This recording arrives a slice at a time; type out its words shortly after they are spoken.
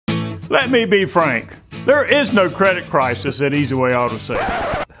Let me be frank. There is no credit crisis at Easyway Auto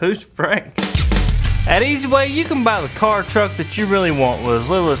Sales. Who's Frank? At Easyway, you can buy the car or truck that you really want with as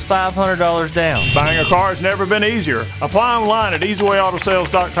little as $500 down. Buying a car has never been easier. Apply online at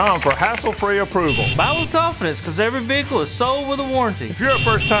easywayautosales.com for hassle-free approval. Buy with confidence because every vehicle is sold with a warranty. If you're a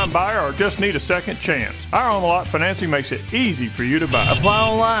first-time buyer or just need a second chance, our on-the-lot financing makes it easy for you to buy. Apply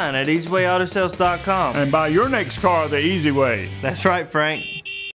online at easywayautosales.com And buy your next car the easy way. That's right, Frank.